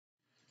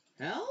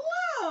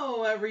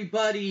Hello,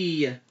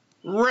 everybody!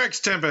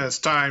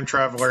 RexTempus, time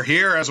traveler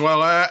here, as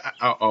well as...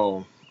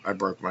 Uh-oh, I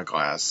broke my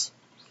glass.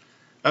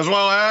 As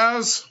well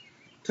as...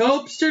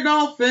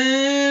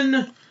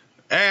 TobsterDolphin!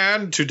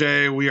 And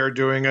today we are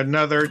doing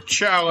another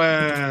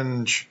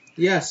challenge.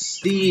 Yes,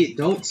 the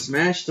Don't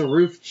Smash the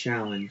Roof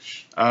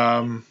challenge.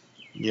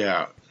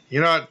 Yeah.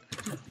 You know what?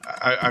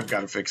 I've got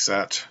to fix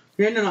that.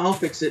 Yeah, no, I'll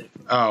fix it.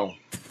 Oh,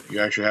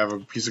 you actually have a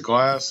piece of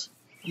glass?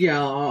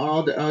 Yeah,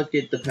 I'll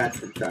get the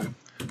patchwork done.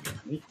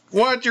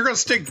 What? You're going to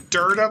stick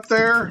dirt up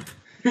there?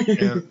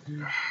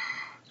 And...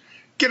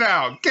 Get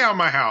out. Get out of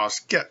my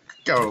house. Get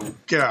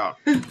out.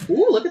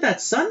 Ooh, look at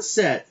that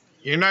sunset.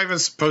 You're not even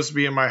supposed to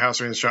be in my house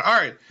during this challenge. All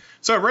right.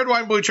 So, red, white,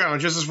 and blue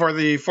challenge. This is for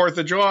the 4th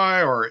of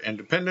July or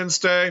Independence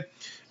Day.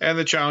 And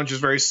the challenge is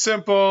very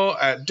simple.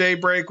 At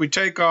daybreak, we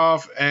take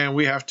off and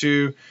we have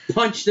to...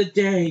 Punch the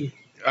day.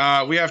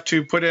 We have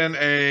to put in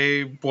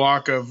a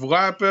block of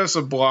lapis,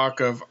 a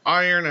block of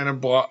iron, and a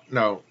block...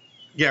 No.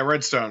 Yeah,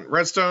 redstone.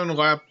 Redstone,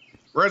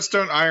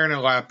 iron,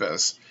 and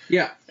lapis.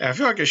 Yeah. And I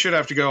feel like I should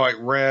have to go like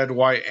red,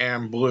 white,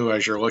 and blue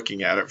as you're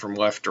looking at it from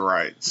left to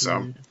right.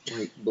 So.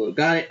 White, blue.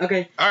 Got it.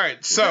 Okay. All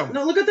right. So.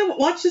 No, look at that.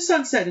 Watch the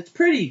sunset. It's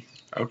pretty.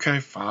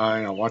 Okay,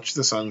 fine. I'll watch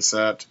the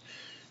sunset.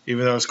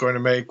 Even though it's going to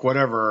make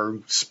whatever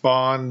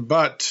spawn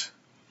butt.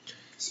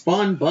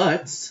 Spawn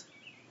butts.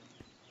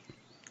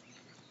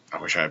 I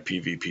wish I had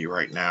PvP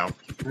right now.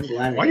 I'm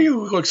glad. Why do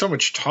you look so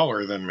much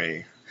taller than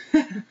me?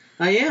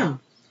 I am.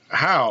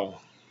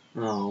 How?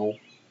 Oh.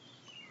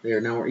 There,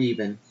 now we're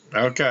even.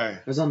 Okay.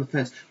 I was on the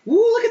fence. Ooh,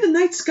 look at the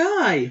night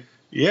sky.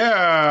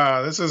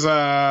 Yeah, this is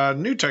a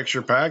new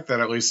texture pack that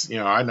at least,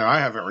 I know I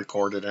haven't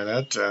recorded in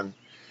it. And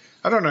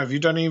I don't know, have you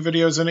done any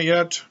videos in it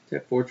yet?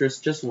 Tech Fortress,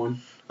 just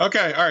one.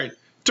 Okay, all right.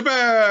 To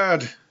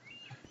bed!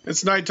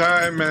 It's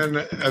nighttime, and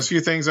as few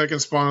things I can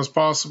spawn as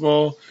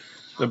possible,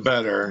 the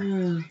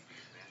better.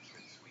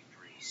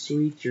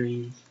 Sweet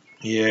dream.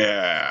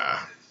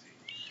 Yeah.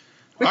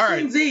 But all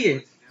right.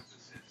 Z.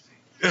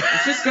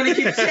 It's just going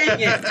to keep saying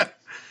it.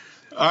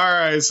 All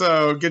right,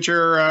 so get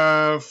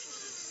your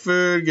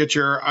food, get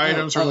your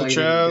items from the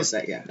chest.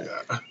 Yeah.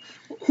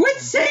 Quit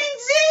saying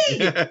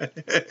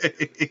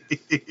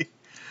Z!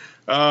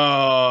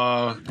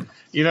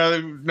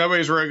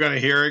 Nobody's really going to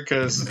hear it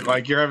because,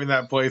 you're having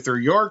that play through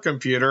your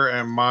computer,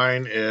 and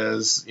mine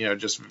is,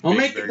 just. I'll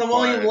make the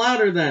volume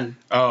louder then.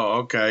 Oh,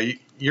 okay.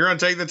 You're going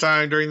to take the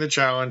time during the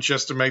challenge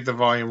just to make the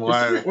volume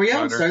louder. We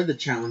haven't started the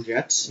challenge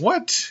yet.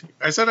 What?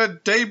 I said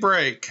at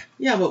daybreak.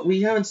 Yeah, but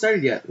we haven't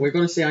started yet. We're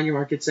going to say on your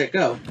mark, get set,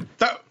 go.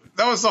 That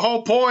was the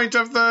whole point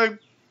of the...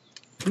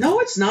 No,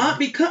 it's not.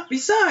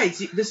 Besides,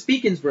 this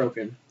beacon's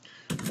broken.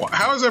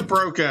 How is it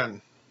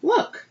broken?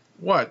 Look.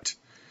 What?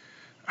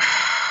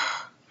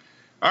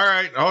 All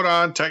right, hold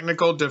on.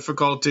 Technical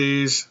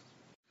difficulties.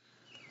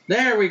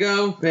 There we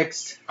go.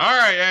 Fixed. All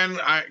right, and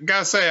I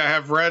gotta say, I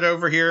have Red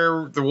over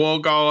here, the wool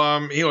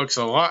golem. He looks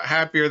a lot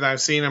happier than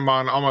I've seen him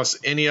on almost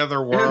any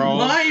other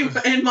world.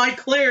 And my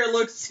Claire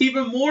looks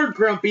even more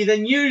grumpy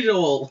than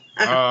usual.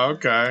 Oh,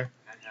 okay.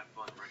 Have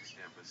fun,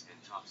 RexTempus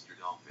and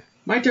TobsterDolphin.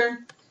 My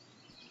turn.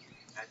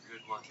 Have good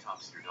luck,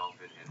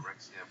 TobsterDolphin and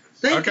RexTempus.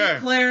 Thank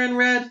you, Claire and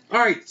Red. All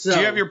right, so... Do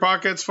you have your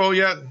pockets full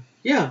yet?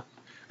 Yeah.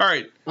 All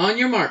right. On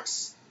your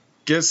marks.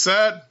 Get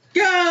set.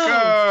 Go!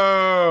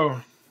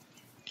 Go!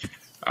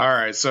 All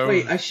right, so...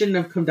 Wait, I shouldn't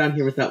have come down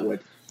here with that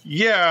wood.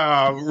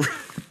 Yeah.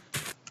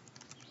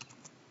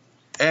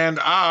 And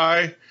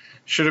I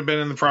should have been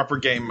in the proper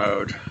game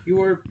mode. You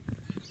were...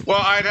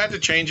 Well, I'd had to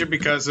change it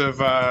because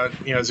of,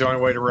 it's the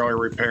only way to really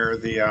repair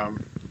the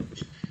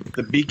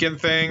beacon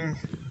thing.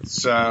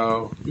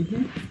 So,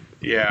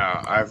 yeah,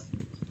 I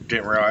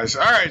didn't realize.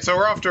 All right, so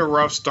we're off to a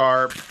rough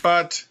start,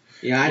 but...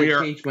 Yeah, I had to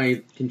change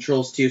my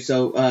controls too,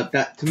 so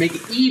that to make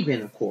it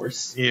even, of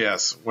course.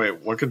 Yes.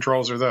 Wait, what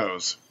controls are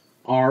those?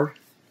 R.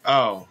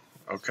 Oh,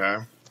 okay.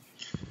 All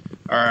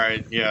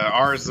right, yeah,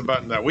 R is the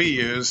button that we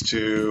use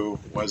to,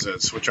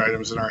 switch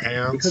items in our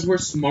hands? Because we're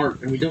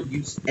smart and we don't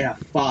use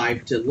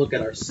F5 to look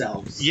at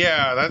ourselves.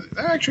 Yeah, that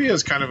actually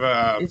is kind of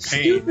a it's pain.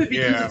 It's stupid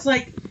because it's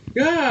like,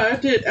 yeah, I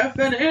did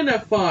FN and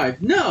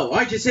F5. No,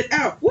 I just hit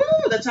out. Woo!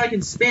 That's how I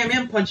can spam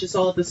and punch us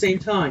all at the same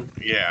time.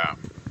 Yeah.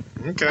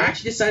 Okay. I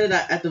actually decided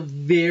that at the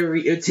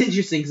very... It's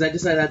interesting because I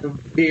decided at the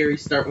very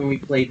start when we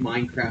played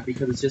Minecraft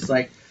because it's just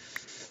like,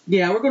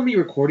 yeah, we're going to be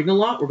recording a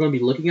lot. We're going to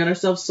be looking at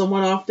ourselves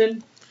somewhat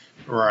often.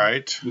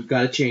 Right. We've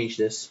got to change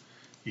this.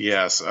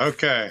 Yes.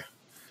 Okay.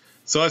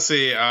 So let's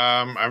see.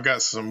 I've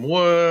got some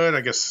wood.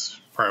 I guess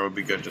probably would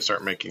be good to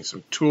start making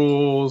some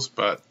tools,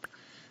 but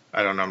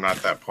I don't know. I'm not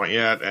at that point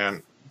yet.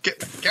 And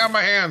get out of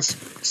my hands,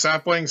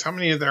 saplings. How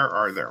many of there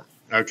are there?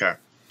 Okay.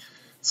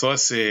 So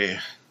let's see.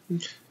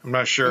 I'm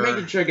not sure. I'm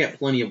making sure I get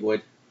plenty of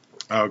wood.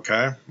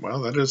 Okay.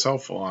 Well, that is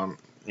helpful,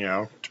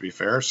 to be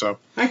fair. So.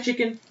 Hi,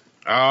 chicken.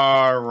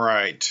 All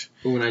right.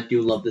 Oh, and I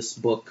do love this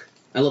book.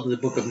 I love the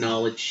Book of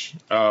Knowledge.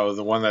 Oh,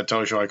 the one that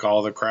tells you,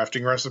 all the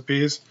crafting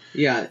recipes?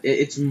 Yeah,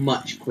 it's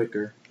much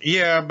quicker.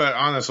 Yeah, but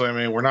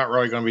honestly, we're not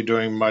really going to be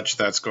doing much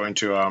that's going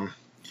to,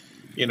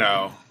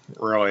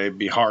 really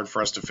be hard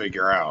for us to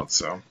figure out.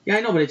 So Yeah,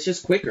 I know, but it's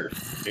just quicker.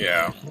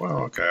 yeah, well,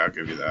 okay, I'll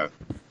give you that.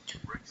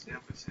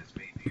 RexTempus has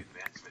made the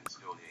advancement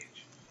Stone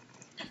Age.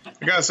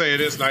 I gotta say,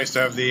 it is nice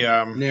to have the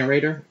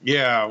Narrator?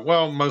 yeah,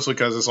 well, mostly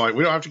because it's like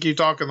we don't have to keep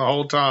talking the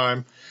whole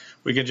time.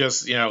 We can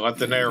just, you know, let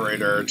the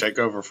narrator take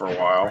over for a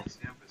while.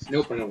 RexTempus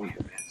Nope, I has don't made want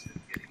the that.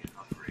 advancement getting an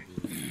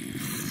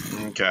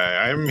upgrade. Okay,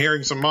 I'm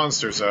hearing some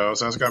monsters though,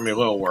 so that's got me a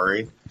little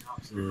worried.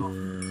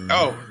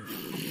 Oh,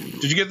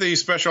 did you get the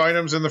special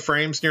items in the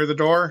frames near the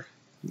door?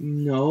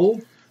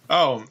 No.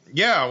 Oh,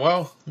 yeah,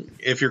 well,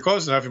 if you're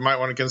close enough, you might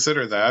want to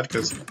consider that,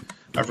 because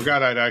I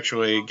forgot I'd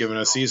actually given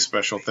us these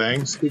special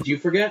things. Did you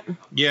forget?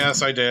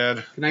 Yes, I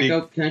did. Can I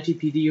go? Can I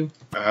TP to you?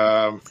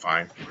 Fine.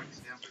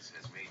 RexTempus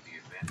has made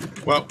the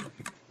advancement. Well,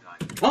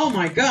 Oh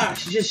my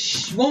gosh, it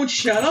just won't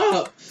shut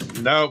up.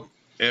 nope,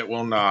 it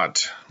will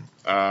not.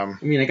 I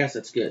mean, I guess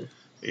that's good.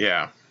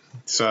 Yeah.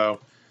 So,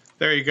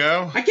 there you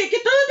go. I can't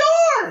get through the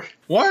door!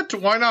 What?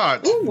 Why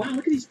not? Oh, wow,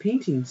 look at these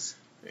paintings.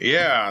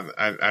 Yeah,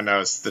 I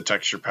know, it's the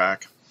texture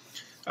pack.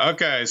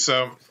 Okay,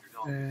 so,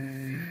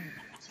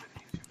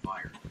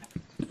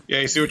 yeah,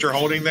 you see what you're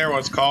holding there, what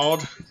it's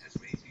called?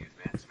 Has made the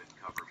advancement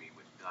cover me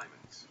with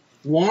diamonds.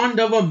 Wand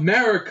of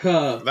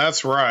America.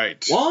 That's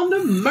right. Wand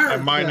of America.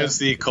 And mine is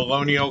the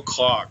Colonial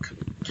Clock.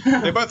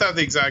 They both have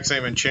the exact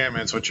same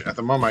enchantments, which at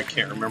the moment I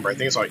can't remember. I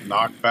think it's like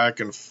knockback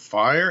and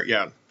fire.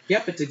 Yeah.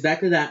 Yep, it's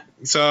exactly that.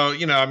 So,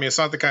 you know, I mean, it's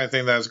not the kind of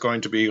thing that's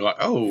going to be like,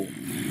 oh,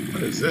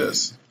 what is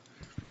this?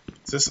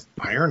 Is this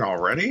iron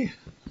already?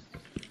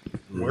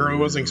 Really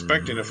wasn't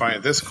expecting to find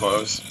it this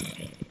close.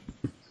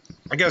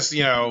 I guess,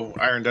 you know,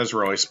 iron does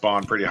really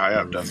spawn pretty high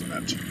up, doesn't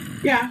it?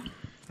 Yeah.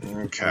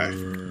 Okay.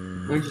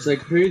 I'm just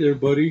like, hey there,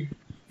 buddy.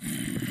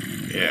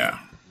 Yeah.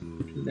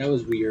 That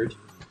was weird.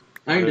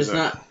 Iron What is does it?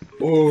 not.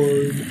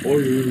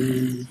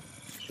 Iron.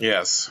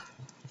 Yes.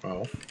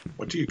 Well,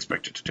 what do you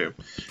expect it to do?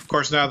 Of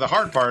course, now the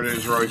hard part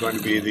is really going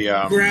to be the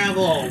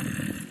Gravel.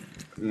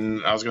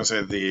 I was going to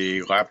say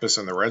the lapis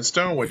and the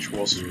redstone, which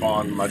will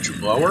spawn much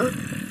lower.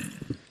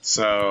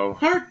 So,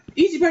 Hard.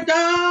 Easy part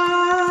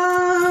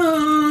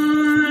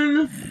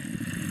done.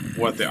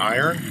 what, the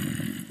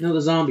iron? No,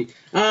 the zombie. This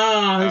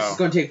Oh. is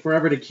going to take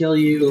forever to kill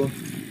you.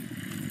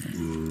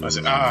 I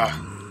said,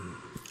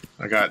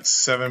 I got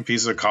 7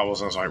 pieces of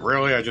cobblestone. I was like,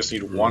 really? I just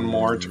need 1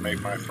 more to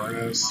make my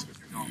furnace?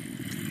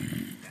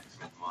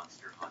 Advancement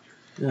monster hunter.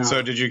 No.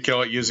 So, did you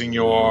kill it using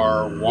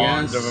your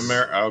Wand Yes. of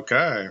America?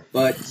 Okay.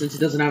 But since it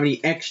doesn't have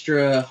any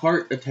extra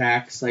heart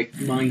attacks like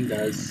mine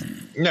does.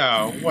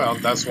 No, well,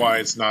 that's why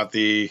it's not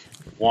the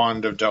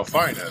Wand of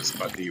Delphinus,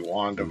 but the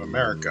Wand of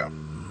America.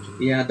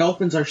 Yeah,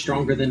 dolphins are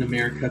stronger than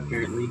America,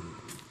 apparently.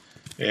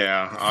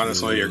 Yeah,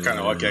 honestly, you're kind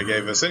of lucky I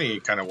gave us any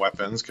kind of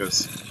weapons,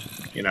 because,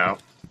 you know,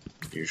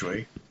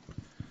 usually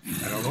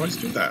I don't always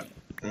do that.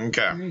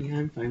 Okay. Yeah,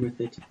 I'm fine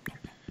with it.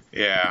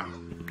 Yeah.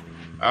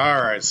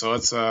 Alright, so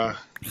let's start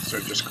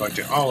just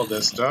collecting all of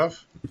this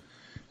stuff.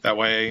 That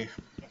way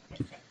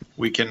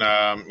we can,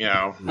 you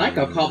know... I like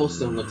how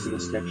cobblestone looks in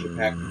this texture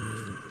pack.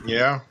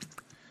 Yeah.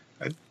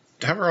 I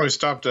haven't really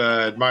stopped to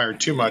admire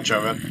too much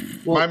of it.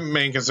 Well- My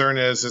main concern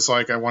is, it's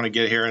like I want to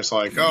get here and it's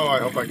like, oh, I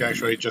hope I can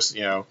actually just,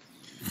 you know,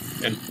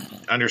 and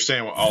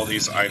understand what all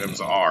these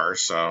items are.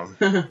 So,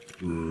 you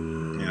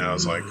know,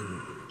 it's like,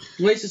 At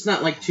least it's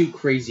not like too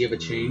crazy of a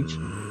change.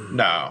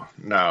 no.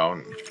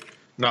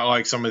 Not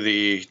like some of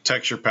the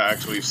texture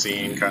packs we've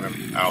seen kind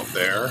of out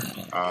there.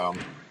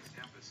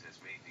 RexTempus has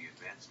made the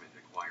advancement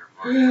acquire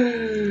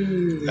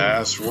hardware.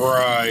 That's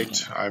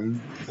right.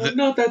 I'm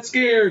not that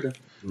scared.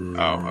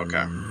 oh,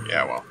 okay.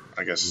 Yeah, well,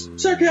 I guess,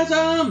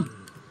 Sarcasm!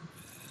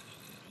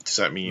 does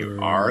that mean you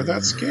are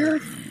that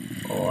scared?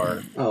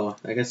 Or, Oh,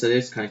 I guess it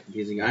is kind of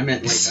confusing. I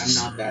meant, like, I'm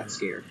not that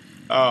scared.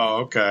 oh,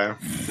 okay.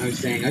 I was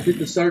saying, I did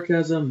the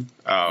sarcasm.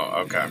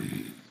 Oh, okay.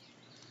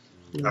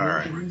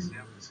 Alright.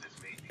 RexTempus has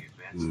made the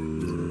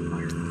advancement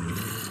acquire.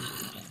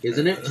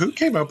 Isn't it? Who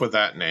came up with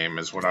that name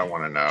is what I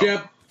want to know.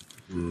 Yep.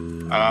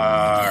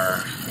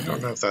 I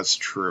don't know if that's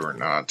true or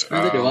not.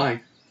 Neither do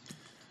I.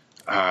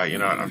 You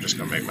know what? I'm just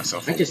going to make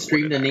myself I a just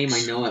streamed a wooden name I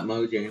axe. know at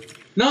Mojang.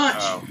 Notch!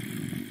 Oh.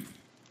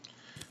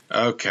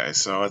 Okay,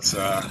 so let's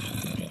get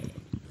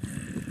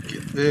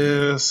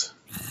this.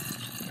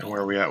 And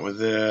where are we at with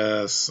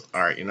this?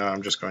 Alright, you know,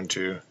 I'm just going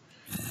to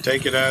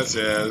take it as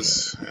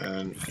is.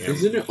 And you know,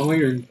 Isn't it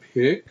iron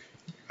pick?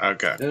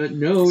 okay.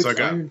 No, it's So I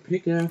got- iron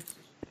pickaxe.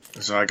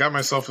 So I got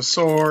myself a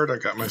sword. I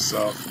got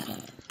myself...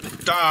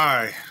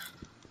 Die!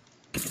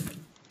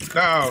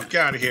 No, get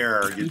out of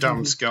here, you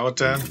dumb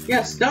skeleton.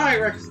 Yes, die,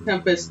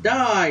 RexTempus,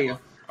 die!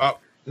 Oh,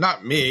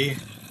 not me.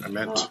 I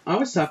meant... I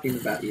was talking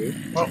about you.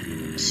 Well,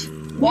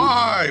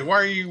 why? Why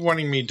are you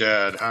wanting me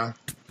dead, huh?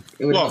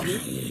 It would Whoa.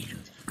 help you.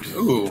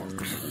 Ooh.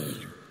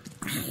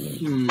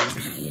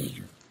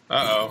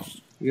 Uh-oh.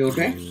 You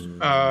okay?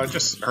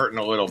 Just hurting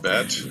a little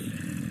bit.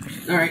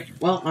 Alright,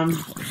 well,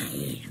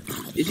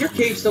 is your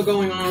cave still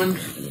going on?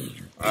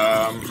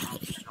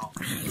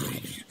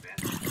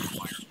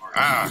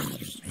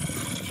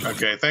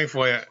 Okay,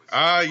 thankfully,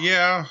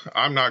 yeah,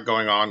 I'm not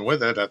going on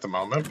with it at the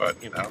moment,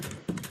 but, you know,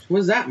 What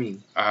does that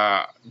mean?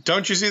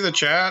 Don't you see the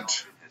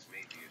chat? Has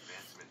made the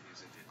advancement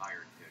isn't an iron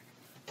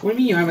pick. What do you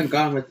mean you haven't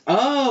gone with?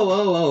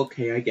 Oh,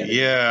 okay, I get it.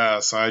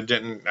 Yes, I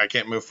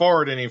can't move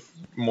forward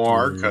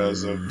anymore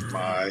because of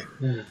my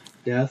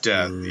Death.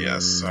 death.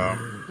 Yes. So.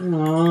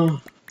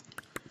 Oh,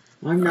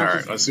 I'm All not right.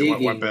 just Let's see what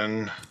digging.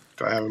 weapon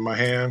do I have in my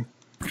hand.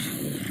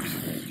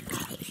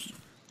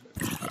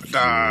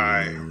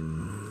 Die.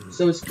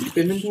 So is keep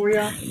inventory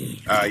off?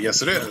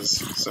 Yes, it is.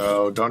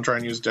 So don't try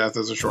and use death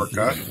as a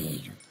shortcut.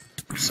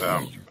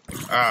 So,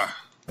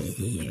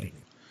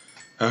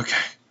 okay.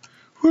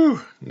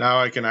 Whew. Now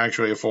I can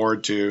actually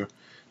afford to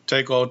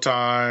take a little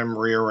time,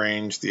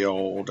 rearrange the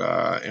old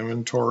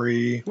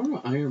inventory. I wonder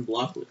what iron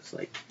block looks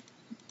like.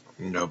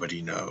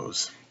 Nobody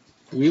knows.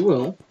 We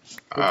will.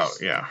 Oh,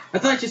 Oops. yeah. I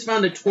thought I just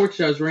found a torch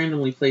that was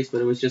randomly placed,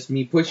 but it was just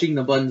me pushing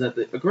the buttons at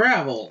the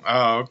gravel.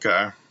 Oh,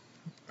 okay.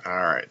 All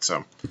right.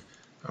 So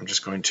I'm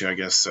just going to, I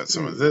guess, set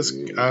some of this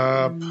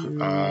up.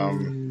 I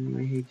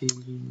hate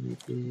digging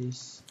like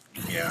this.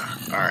 Yeah.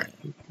 All right.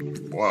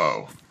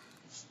 Whoa.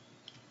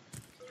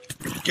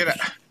 Get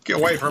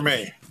away from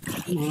me.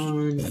 Come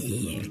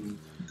on.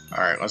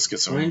 All right. Let's get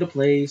some Find a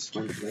place.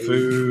 Find a place.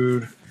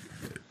 food.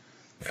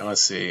 And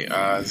let's see.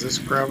 Is this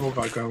gravel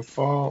about going to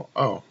fall?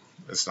 Oh,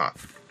 it's not.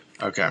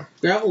 Okay.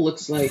 Gravel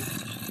looks like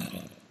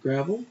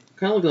gravel.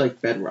 Kind of look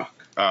like bedrock.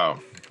 Oh.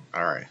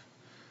 All right.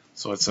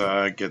 So let's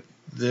get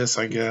this,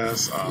 I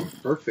guess.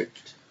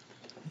 Perfect.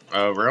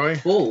 Oh, really?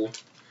 Full.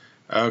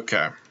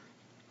 Okay.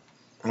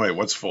 Wait,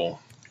 what's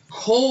full?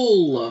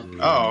 Coal.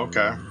 Oh,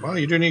 okay. Well,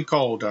 you do need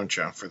coal, don't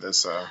you, for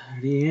this?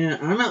 Yeah,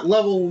 I'm at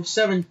level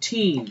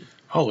 17.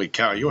 Holy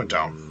cow, you went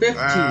down 15.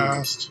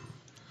 fast.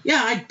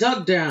 Yeah, I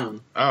dug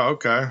down. Oh,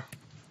 okay.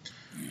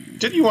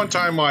 Didn't you one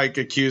time, like,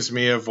 accuse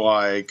me of,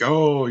 like,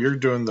 oh, you're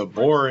doing the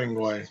boring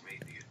way? Has made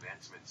the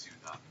advancement suit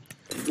up.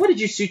 What did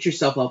you suit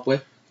yourself up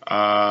with?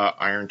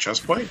 Iron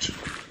chest plate.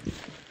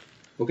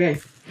 Okay.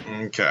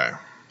 Okay.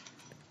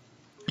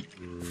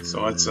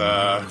 So let's, Did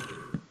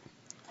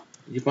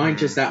you find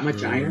just that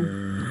much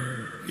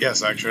iron?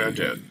 yes, actually I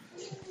did.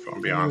 If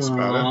I'm being honest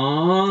about it.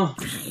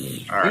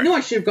 Aww. All I right. knew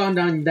I should have gone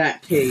down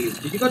that cave.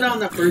 Did you go down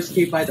that first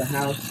cave by the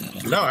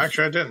house? No,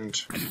 actually I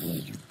didn't.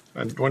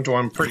 I went to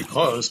one pretty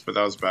close, but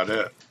that was about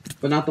it.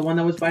 But not the one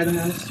that was by the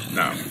house?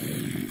 No.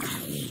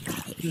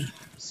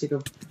 Sick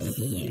of...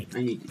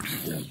 I need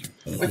to...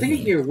 I think I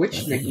hear a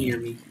witch neck near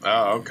me.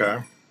 Oh, okay.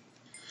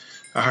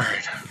 All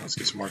right, let's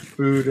get some more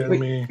food in Wait,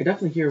 me. I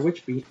definitely hear a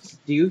witch beat.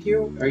 Do you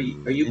hear? Are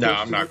you? No, close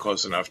I'm to not it?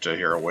 close enough to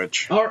hear a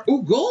witch.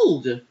 Oh,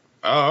 gold.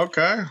 Oh,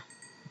 okay.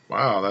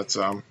 Wow, that's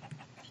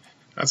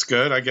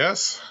good, I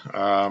guess.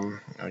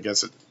 I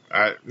guess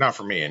not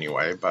for me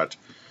anyway, but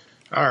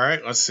all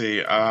right. Let's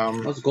see.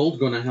 How's gold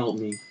gonna help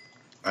me?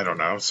 I don't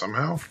know.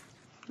 Somehow,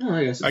 Oh,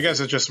 I guess.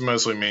 it just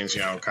mostly means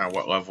kind of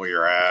what level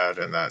you're at,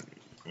 and that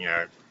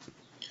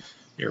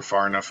you're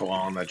far enough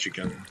along that you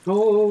can.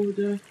 Oh,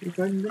 if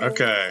I know.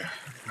 Okay,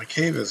 my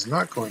cave is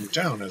not going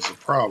down is a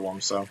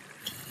problem, so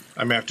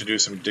I may have to do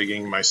some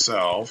digging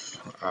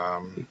myself.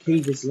 The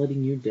cave is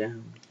letting you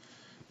down.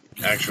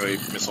 Actually,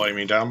 it's letting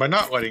me down by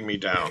not letting me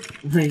down.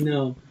 I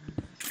know.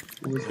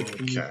 That was the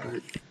funny Okay.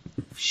 part.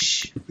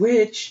 Shh,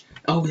 witch.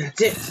 Oh,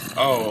 that's it.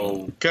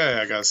 Okay,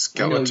 I got I know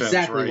skeletons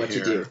exactly right what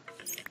here. to do.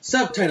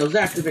 Subtitles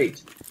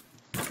activate.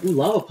 Ooh,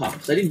 lava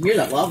pops. I didn't hear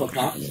that lava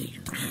pops.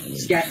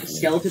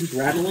 Skeletons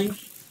rattling.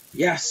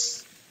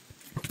 Yes.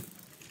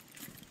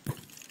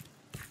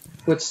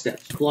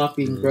 Footsteps. Block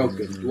being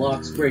broken.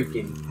 Blocks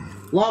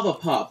breaking. Lava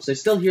pops. I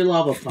still hear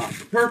lava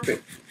pops.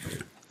 Perfect.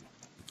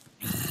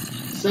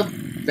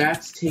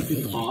 That's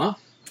taking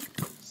off.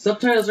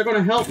 Subtitles are going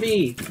to help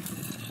me.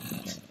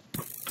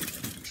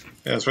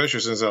 Yeah, especially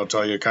since they'll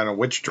tell you kind of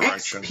which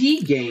direction.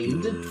 XP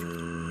gained.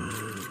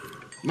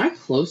 Am I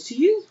close to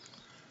you?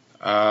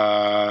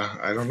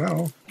 I don't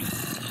know.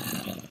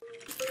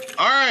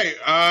 All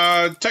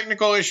right,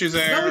 technical issues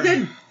there. No, we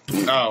didn't.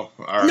 Oh,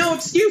 all right. No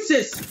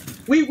excuses.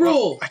 We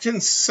rule. I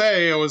didn't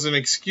say it was an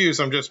excuse.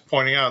 I'm just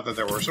pointing out that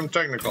there were some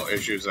technical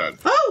issues that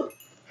Oh.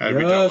 had to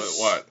be dealt with.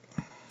 What?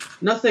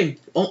 Nothing.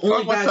 Only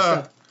What bad the-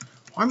 stuff.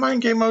 Why am I in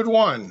game mode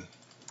 1?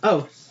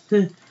 Oh.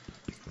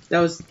 That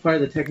was part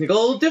of the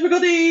technical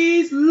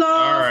difficulties. La.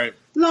 All right.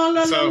 La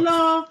la So, la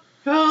la.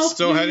 Help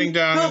still me, heading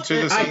down help into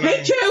me. the I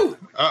hate you.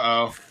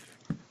 Uh-oh.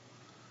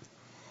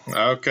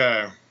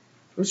 Okay. I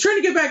was trying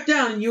to get back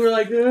down, and you were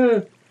like,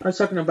 ugh. I was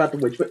talking about the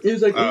witch, but it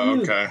was like, Oh, ugh.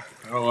 okay.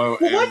 Hello,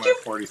 Well, why'd am you-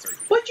 43.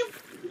 Why'd you?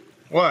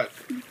 What?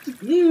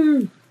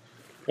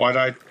 Why'd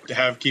I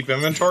have keep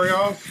inventory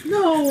off?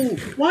 No.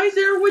 Why is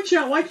there a witch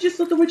out? Why'd you just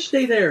let the witch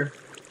stay there?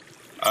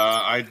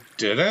 I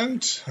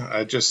didn't.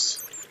 I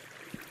just...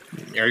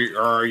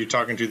 Are you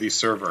talking to the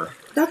server?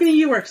 Talking to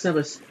you,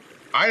 RexTempus.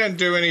 I didn't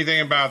do anything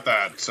about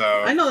that, so...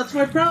 I know, that's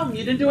my problem.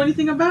 You didn't do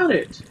anything about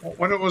it.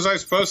 What was I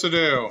supposed to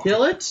do?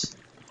 Kill it?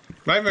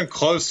 Not even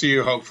close to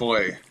you,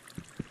 hopefully.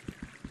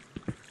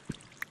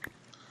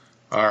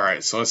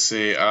 Alright, so let's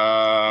see.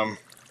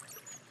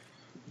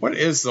 What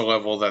is the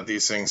level that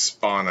these things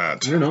spawn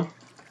at? I don't know.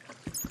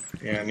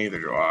 Yeah, neither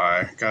do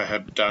I. Gotta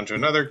head down to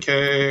another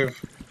cave.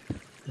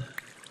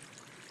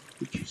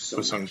 Did you so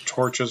Put some much.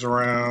 torches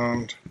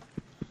around.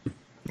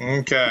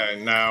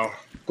 Okay, now.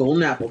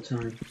 Golden apple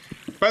time.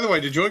 By the way,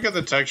 did you look at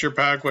the texture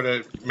pack? What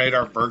it made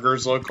our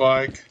burgers look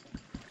like?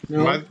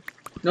 No.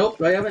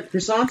 Nope, I haven't.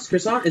 Croissants?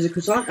 Croissant? Is it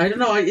croissant? I don't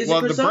know. Is it Well,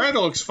 croissant? the bread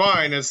looks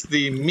fine. It's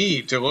the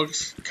meat. It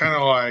looks kind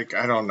of like,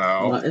 I don't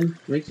know. Mutton?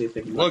 Makes you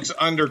think mutton. Looks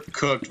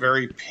undercooked,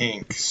 very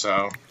pink,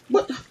 so.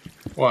 What?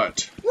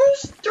 What?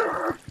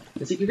 Rooster!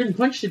 It's like you're getting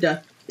punched to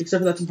death,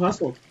 except for that's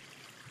impossible.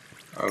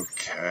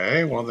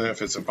 Okay, well then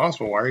if it's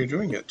impossible, why are you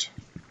doing it?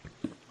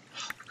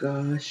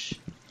 Gosh.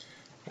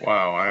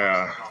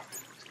 Wow,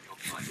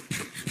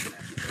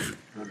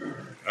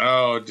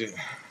 Oh,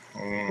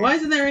 Why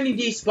isn't there any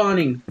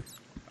despawning?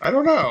 I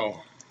don't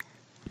know.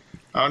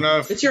 I don't know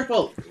if... It's your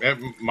fault. It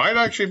might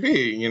actually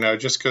be, you know,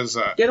 just because...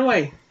 Get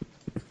away.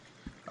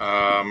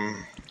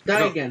 Die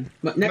Again.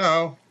 Next.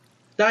 No.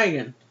 Die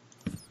again.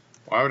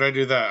 Why would I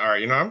do that?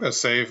 Alright, you know, I'm going to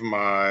save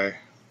my...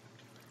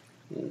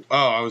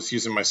 Oh, I was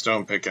using my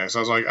stone pickaxe. I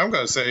was like, I'm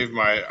going to save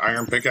my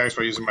iron pickaxe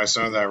by using my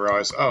stone. Then I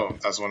realized, oh,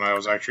 that's one I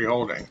was actually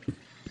holding.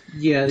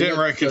 Yeah, Didn't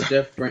recognize.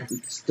 So different.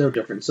 It's so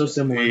different. So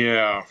similar.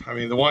 Yeah, I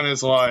mean, the one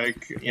is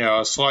like, you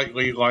know, a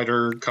slightly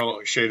lighter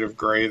color, shade of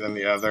gray than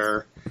the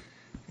other.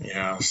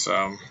 Yeah,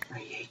 so... I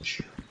hate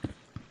you.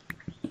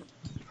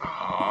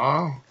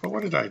 Aww, but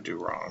what did I do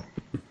wrong?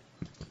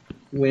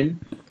 Win.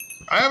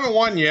 I haven't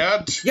won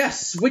yet.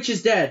 Yes, witch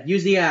is dead.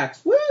 Use the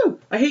axe. Woo!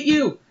 I hate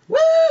you.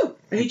 Woo!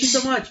 I hate you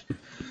so much.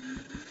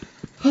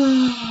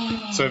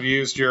 So have you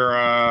used your,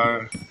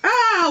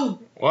 Ow!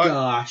 What?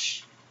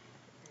 Gosh.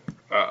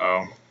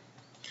 Uh-oh.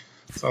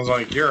 Sounds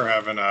like you're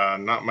having,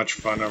 not much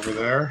fun over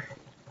there.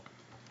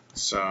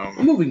 So...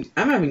 I'm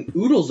having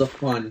oodles of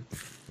fun.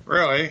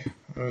 Really? It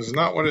was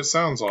not what it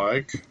sounds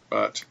like,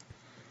 but...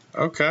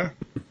 Okay.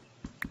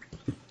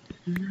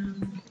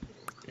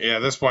 Yeah, at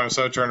this point I'm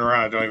so turned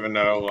around I don't even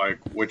know, like,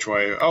 which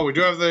way... Oh, we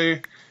do have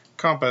the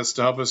compass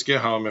to help us get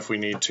home if we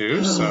need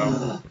to,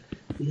 so...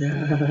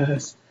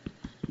 Yes.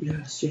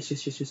 Yes.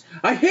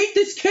 I hate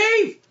this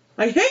cave!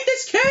 I hate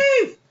this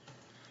cave!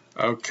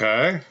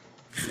 Okay.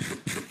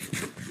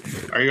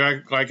 Are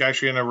you, like,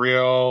 actually in a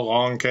real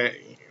long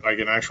cave? Like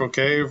an actual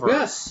cave? Or?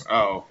 Yes.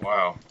 Oh,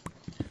 wow.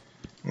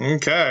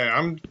 Okay,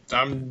 I'm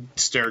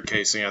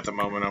staircasing at the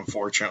moment,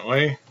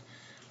 unfortunately.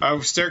 I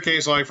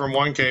staircased, like, from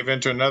one cave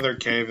into another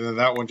cave, and then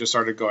that one just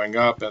started going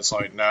up, and it's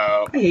like,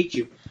 no. I hate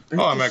you.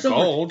 Oh, I'm at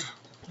gold.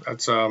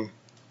 That's,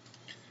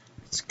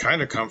 it's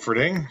kind of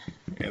comforting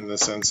in the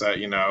sense that,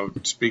 you know,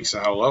 it speaks to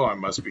how low I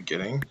must be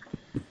getting.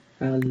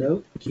 How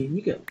low can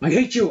you go? I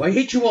hate you. I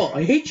hate you all.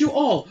 I hate you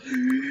all.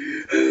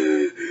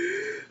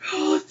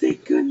 Oh,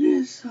 thank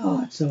goodness.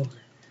 Oh, it's over.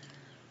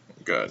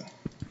 Good.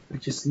 I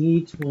just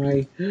need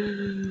my...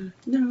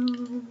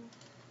 No.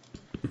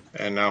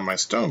 And now my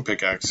stone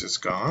pickaxe is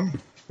gone.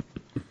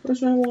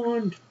 Where's my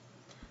wand?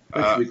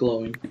 That should be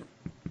glowing.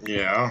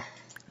 Yeah.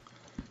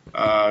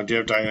 Do you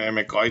have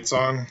dynamic lights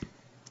on?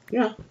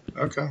 Yeah.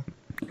 Okay.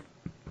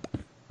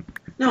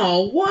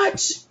 No,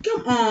 what?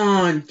 Come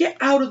on. Get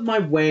out of my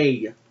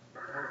way.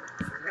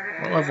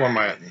 What level am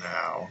I at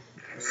now?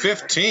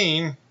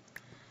 15?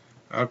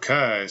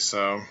 Okay,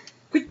 so...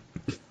 Quick.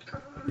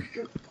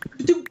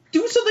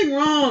 Do something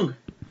wrong.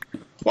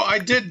 Well, I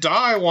did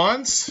die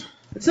once.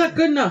 It's not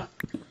good enough.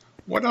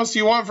 What else do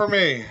you want from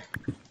me?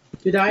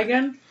 You die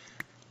again?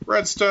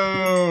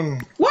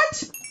 Redstone.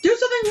 What? Do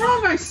something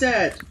wrong, I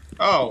said.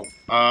 Oh,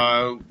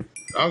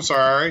 I'm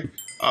sorry.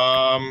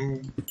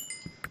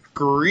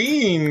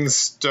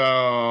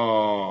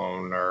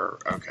 Greenstone.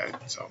 Okay,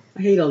 so...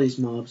 I hate all these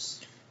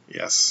mobs.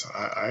 Yes,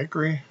 I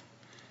agree.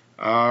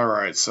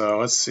 Alright, so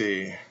let's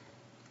see.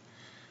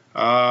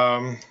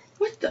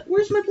 What the?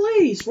 Where's my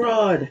blaze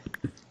rod?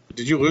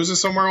 Did you lose it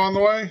somewhere along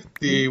the way?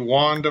 The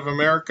Wand of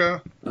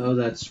America? Oh,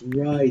 that's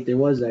right. There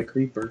was that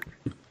creeper.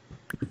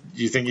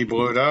 You think he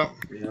blew it up?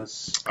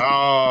 Yes.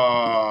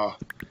 Oh.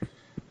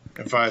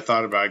 If I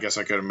thought about it, I guess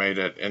I could have made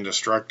it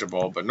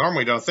indestructible. But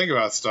normally don't think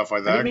about stuff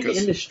like that. You can make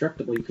it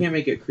indestructible. You can't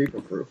make it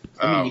creeper-proof.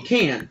 I Oh. mean, you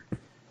can,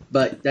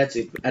 but that's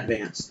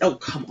advanced. Oh,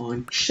 come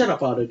on. Shut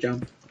up, auto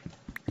jump.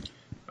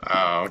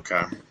 Oh,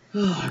 okay.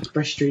 Oh, it's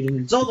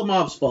frustrating. It's all the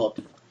mob's fault.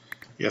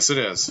 Yes, it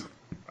is.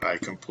 I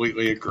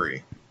completely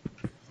agree.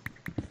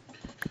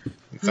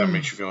 If that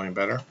makes you feel any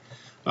better.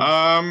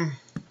 Alright,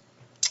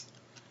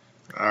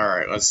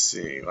 let's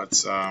see. I'm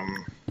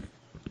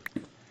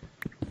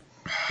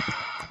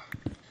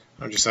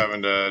just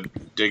having to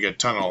dig a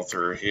tunnel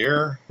through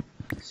here.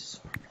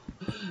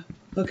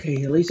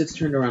 Okay, at least it's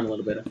turned around a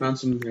little bit. I found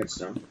some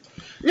redstone.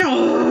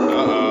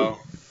 Uh-oh.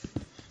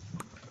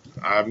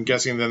 I'm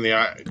guessing then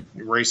the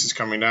race is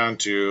coming down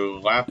to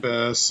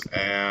lapis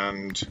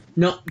and...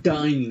 Not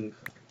dying.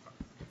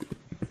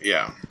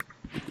 Yeah.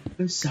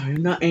 I'm sorry,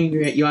 I'm not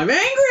angry at you. I'm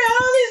angry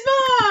at all these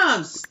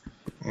mobs!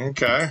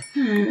 Okay.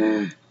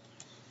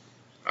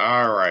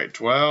 Alright,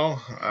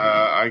 well,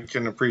 I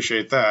can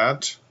appreciate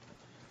that.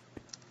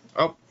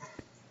 Oh.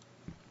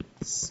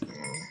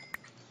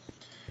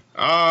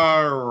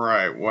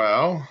 Alright,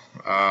 well,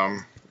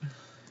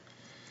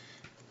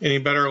 any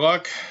better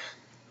luck?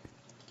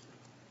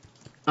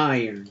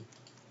 Iron.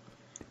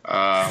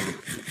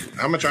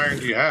 How much iron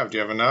do you have? Do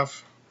you have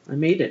enough? I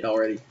made it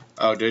already.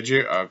 Oh, did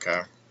you?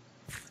 Okay.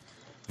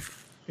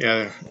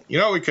 Yeah, you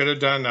know what we could have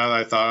done now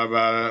that I thought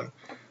about it?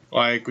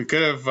 Like, we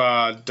could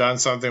have done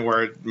something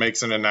where it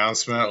makes an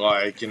announcement,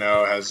 like,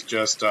 has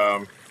just,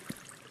 gotten,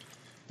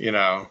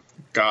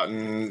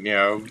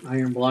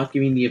 Iron block,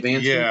 you mean the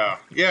advancement?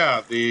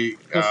 Yeah, the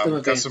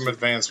custom Custom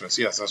advancements.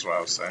 Yes, that's what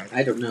I was saying.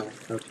 I don't know.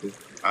 Okay.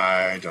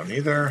 I don't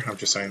either. I'm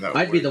just saying that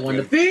I'd be the one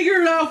to be.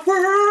 figure it out first,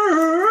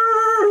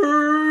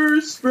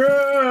 bro.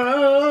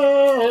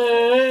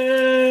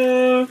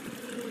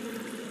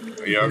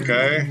 Are you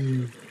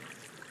okay?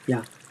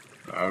 Yeah.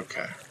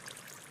 Okay.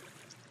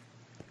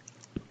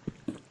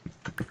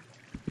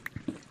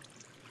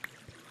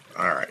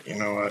 Alright, you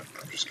know what?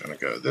 I'm just going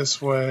to go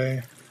this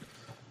way.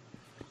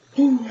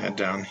 Head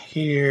down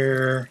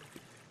here.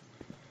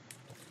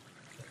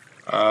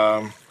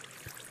 Let's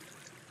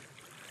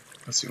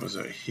see, was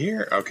it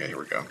here? Okay, here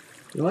we go.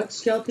 You know what,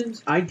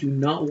 skeletons? I do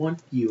not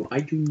want you. I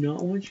do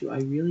not want you. I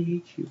really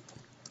hate you.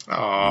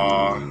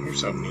 Aw, you're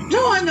so mean.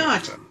 No, I'm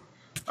not!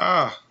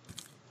 Ah.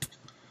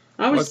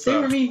 I was they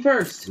were mean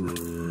first.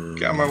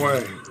 Get out of my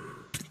way.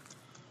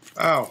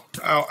 Ow,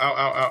 ow, ow,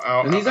 ow,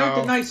 ow, And these aren't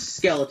ow. the nice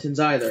skeletons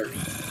either.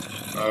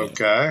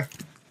 Okay.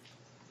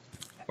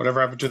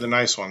 Whatever happened to the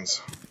nice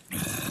ones?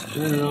 I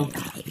don't know.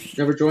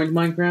 Never joined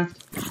Minecraft?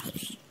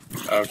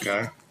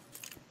 Okay.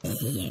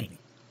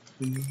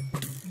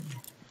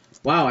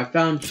 Wow, I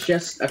found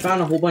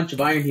a whole bunch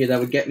of iron here that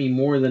would get me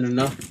more than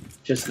enough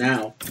just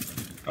now.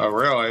 Oh,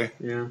 really?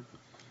 Yeah.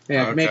 Hey,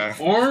 I can Okay.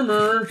 make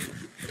armor.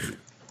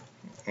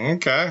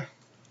 Okay.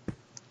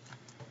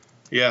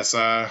 Yes,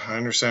 I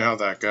understand how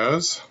that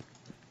goes.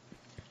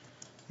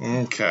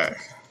 Okay.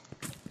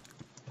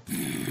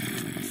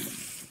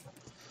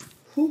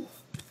 Whew.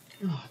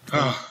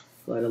 Oh,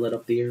 Glad I lit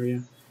up the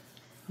area.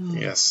 Oh.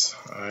 yes,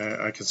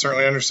 I can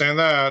certainly understand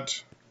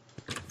that.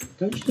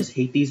 Don't you just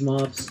hate these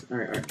mobs?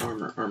 Alright,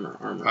 armor.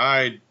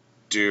 I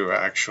do,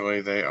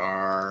 actually. They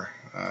are...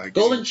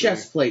 Golden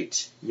chest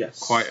plate. Yes.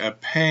 Quite a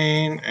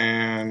pain,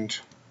 and...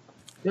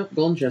 Yep,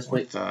 golden chest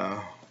plate. Did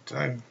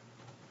I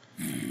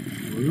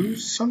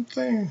lose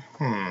something?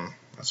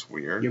 That's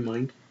weird. Your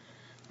mind?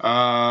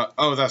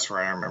 Oh, that's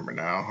right, I remember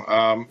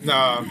now.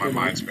 No, my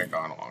mind's been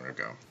gone long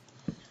ago.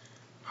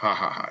 Ha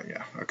ha ha,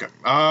 yeah, okay.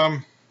 Haha,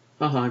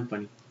 I'm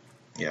funny.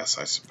 Yes,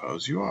 I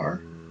suppose you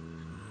are.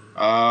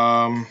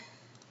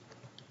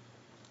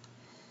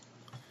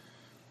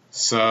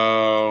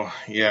 So,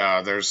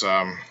 yeah, there's,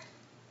 I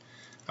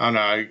don't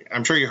know,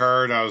 I'm sure you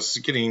heard I was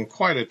getting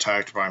quite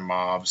attacked by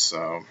mobs,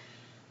 so...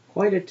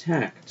 Quite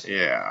attacked.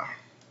 Yeah.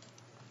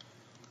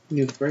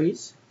 New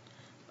phrase?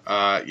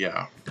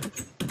 Yeah.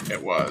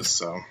 It was,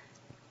 so...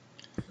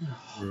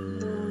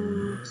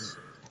 Oh,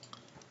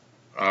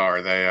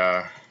 are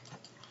they,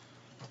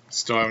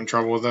 still having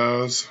trouble with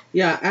those?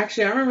 Yeah,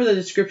 actually, I remember the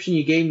description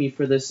you gave me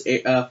for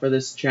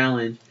this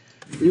challenge.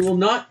 You will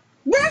not...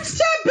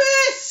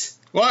 RexTempus!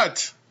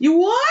 What? You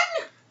won?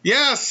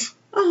 Yes!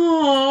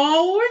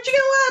 Oh, where'd you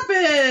get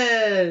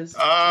lapis?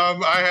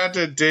 I had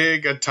to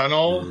dig a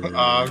tunnel,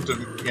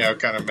 to,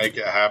 kind of make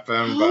it happen,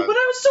 Oh, but... but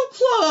I was so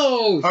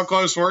close! How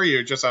close were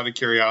you, just out of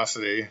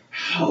curiosity?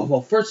 Oh,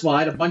 well, first of all, I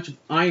had a bunch of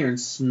iron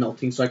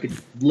smelting so I could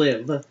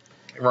live.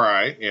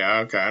 Right, yeah,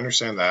 okay, I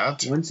understand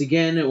that. Once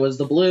again, it was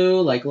the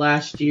blue, like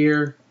last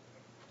year.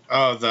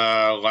 Oh,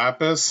 the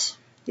lapis?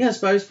 Yes,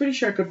 but I was pretty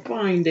sure I could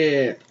find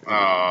it.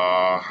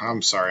 Aw,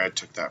 I'm sorry I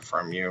took that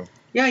from you.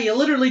 Yeah, you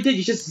literally did.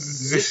 You just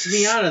zipped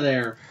me out of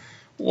there.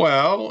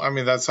 Well, I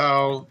mean, that's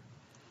how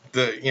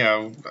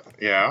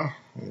yeah,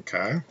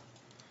 okay.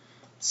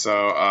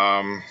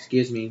 So,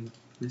 Excuse me,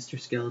 Mr.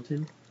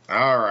 Skeleton.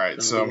 alright,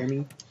 Don't so, hear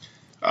me.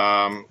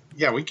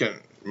 yeah, we can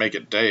make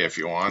it day if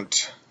you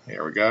want.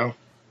 Here we go.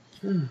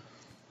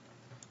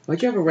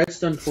 Why'd you have a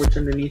redstone torch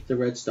underneath the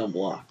redstone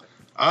block?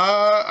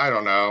 I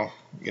don't know.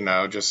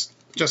 Just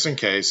in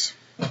case.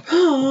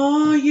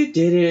 Oh, you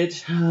did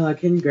it.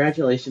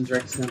 Congratulations,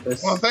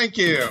 RexTempus. Well, thank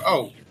you.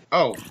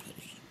 Oh.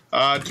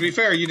 To be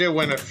fair, you did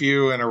win a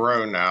few in a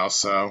row now,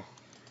 so.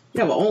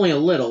 Yeah, but only a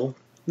little.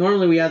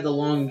 Normally we have the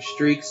long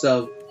streaks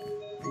of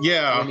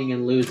Yeah. winning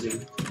and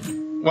losing.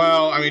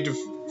 Well, I mean,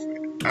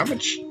 how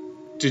much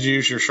did you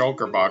use your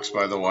shulker box,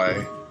 by the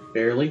way?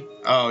 Barely.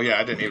 Oh, yeah,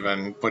 I didn't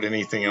even put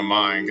anything in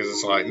mine, because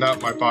it's like, no,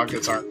 my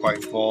pockets aren't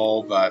quite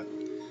full, but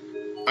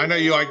I know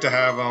you like to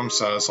have them,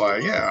 so it's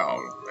like, yeah,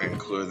 I'll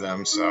include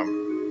them, so.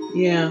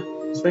 Yeah,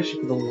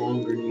 especially for the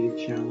longer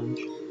need challenge.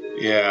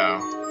 Yeah.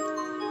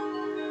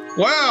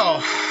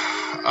 Well,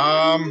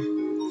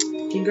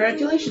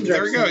 Congratulations,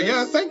 there we go. RexTempus.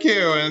 Yeah, thank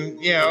you. And,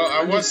 I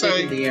I'm would just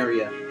taking say, the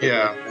area.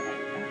 yeah.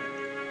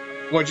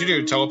 What'd you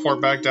do?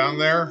 Teleport back down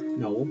there?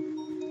 No,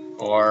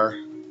 Or,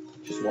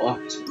 just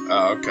walked.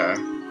 oh, okay.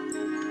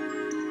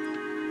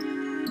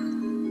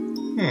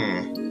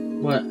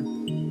 What?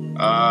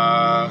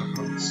 I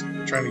was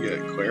trying to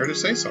get Claire to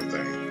say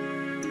something.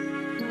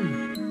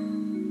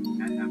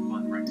 And have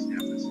fun,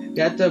 RexTempus. And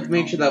You have to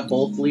make sure that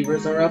both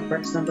levers are up,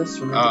 RexTempus.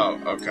 Remember? Oh,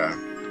 okay.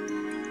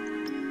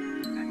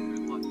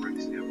 good luck,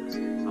 RexTempus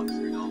and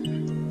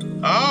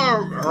TobsterDolphin.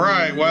 All All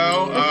right.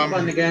 Well. It's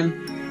fun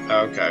again.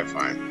 Okay.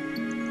 Fine.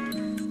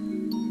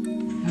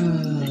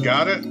 You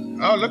got it.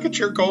 Oh, look at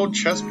your gold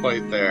chest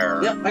plate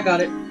there. Yep, I got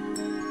it.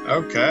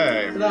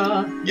 Okay.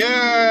 Ta-da.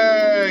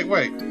 Yay!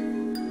 Wait.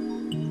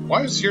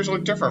 Why does yours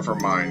look different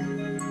from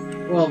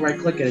mine? Well,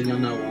 right-click it and you'll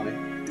know why.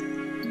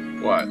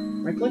 What?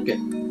 Right-click it.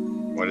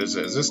 What is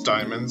it? Is this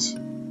diamonds?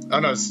 Oh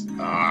no, it's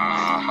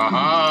ha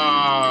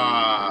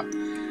ha.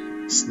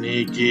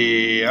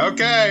 Sneaky.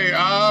 Okay.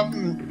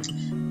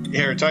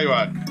 Here, tell you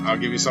what. I'll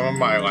give you some of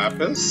my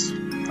lapis.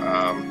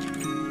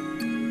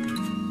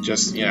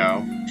 Just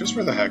just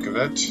for the heck of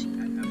it.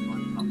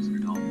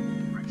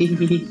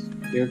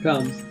 Here it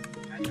comes.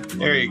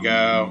 There you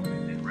go.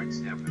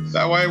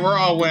 That way we're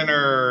all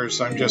winners.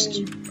 I'm just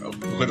a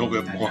little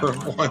bit more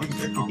of one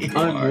than you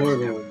I'm are. more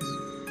winners.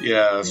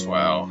 Yes,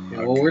 well. Yeah,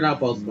 well, we're not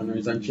both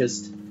winners. I'm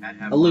just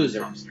a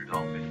loser.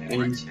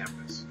 And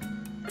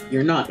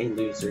you're not a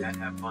loser. Yeah.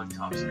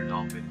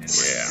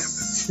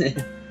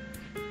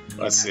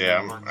 Let's see.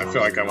 I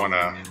feel like I want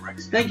to.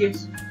 Thank you.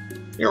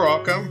 You're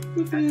welcome.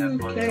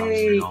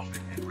 Okay.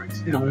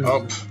 No.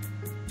 Oh,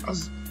 I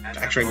was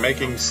actually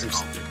making some.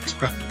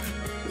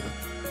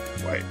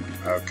 Wait.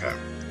 Okay.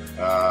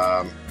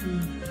 I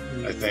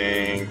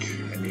think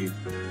I need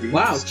these.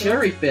 Wow,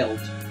 cherry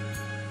filled.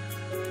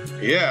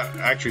 Yeah,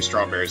 actually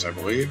strawberries, I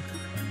believe.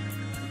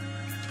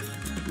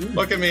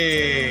 Look at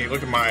me.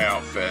 Look at my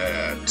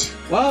outfit.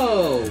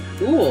 Whoa,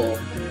 cool.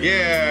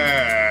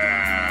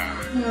 Yeah.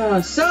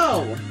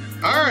 So,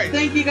 All right.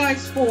 thank you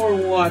guys for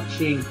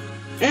watching.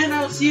 And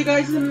I'll see you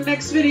guys in the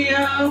next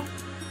video.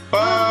 Bye.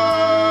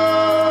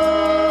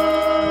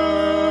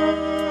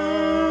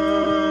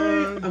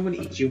 I'm gonna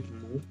eat you.